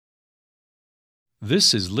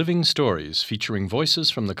This is Living Stories, featuring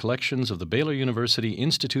voices from the collections of the Baylor University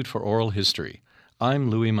Institute for Oral History.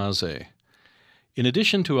 I'm Louis Mazet. In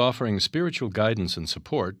addition to offering spiritual guidance and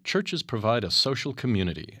support, churches provide a social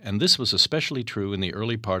community, and this was especially true in the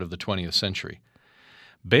early part of the 20th century.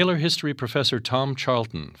 Baylor history professor Tom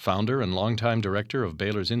Charlton, founder and longtime director of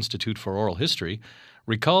Baylor's Institute for Oral History,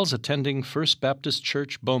 recalls attending First Baptist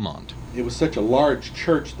Church, Beaumont. It was such a large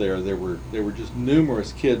church there. There were just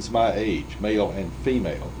numerous kids my age, male and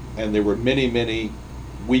female, and there were many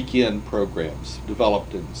weekend programs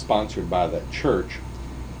developed and sponsored by that church.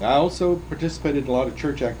 I also participated in a lot of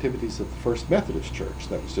church activities at the First Methodist Church.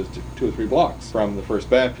 That was just 2 or 3 blocks from the First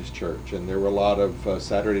Baptist Church, and there were a lot of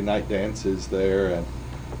Saturday night dances there and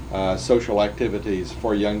social activities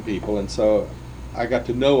for young people, and so I got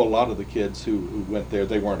to know a lot of the kids who went there.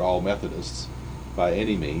 They weren't all Methodists by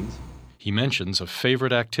any means. He mentions a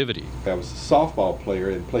favorite activity. I was a softball player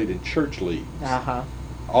and played in church leagues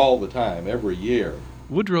all the time, every year.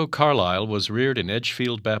 Woodrow Carlisle was reared in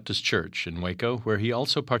Edgefield Baptist Church in Waco, where he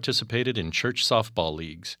also participated in church softball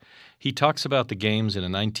leagues. He talks about the games in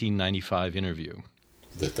a 1995 interview.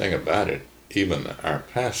 The thing about it, even our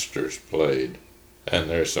pastors played, and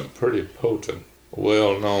there's some pretty potent,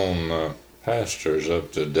 well-known pastors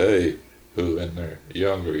of today who in their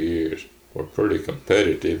younger years were pretty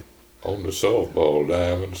competitive on the softball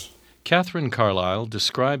diamonds. Catherine Carlisle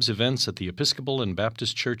describes events at the Episcopal and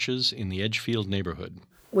Baptist churches in the Edgefield neighborhood.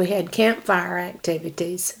 We had campfire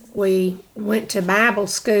activities. We went to Bible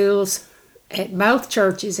schools at both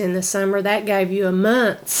churches in the summer. That gave you a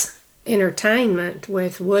month's entertainment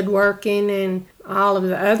with woodworking and all of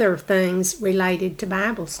the other things related to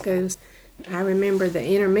Bible schools. I remember the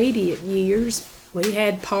intermediate years. We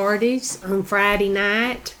had parties on Friday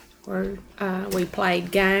night where we played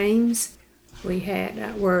games. We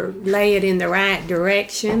had were led in the right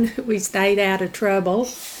direction. We stayed out of trouble.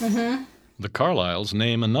 The Carlisles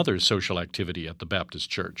name another social activity at the Baptist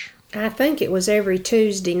church. I think it was every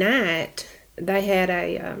Tuesday night. They had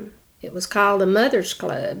it was called a Mother's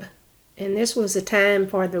Club. And this was a time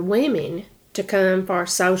for the women to come for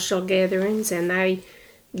social gatherings, and they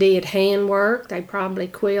did handwork. They probably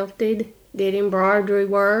quilted, did embroidery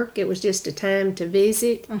work. It was just a time to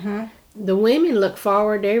visit. The women look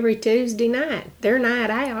forward to every Tuesday night, their night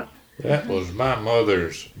out. That was my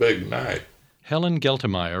mother's big night. Helen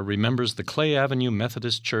Geltemeyer remembers the Clay Avenue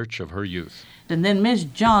Methodist Church of her youth. And then Miss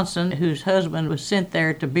Johnson, whose husband was sent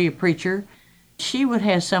there to be a preacher, she would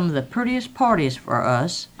have some of the prettiest parties for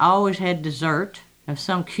us. Always had dessert of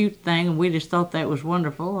some cute thing, and we just thought that was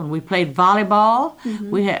wonderful. And we played volleyball.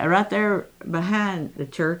 We had right there behind the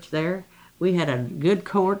church there, we had a good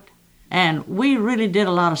court. And we really did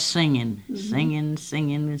a lot of singing, and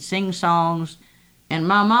sing songs. And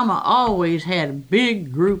my mama always had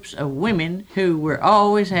big groups of women who were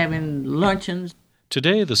always having luncheons.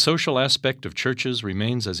 Today, the social aspect of churches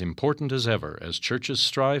remains as important as ever as churches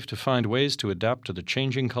strive to find ways to adapt to the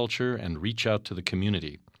changing culture and reach out to the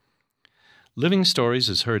community. Living Stories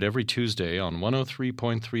is heard every Tuesday on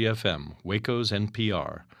 103.3 FM, Waco's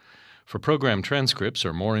NPR. For program transcripts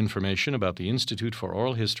or more information about the Institute for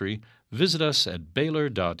Oral History, visit us at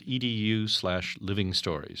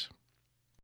baylor.edu/livingstories.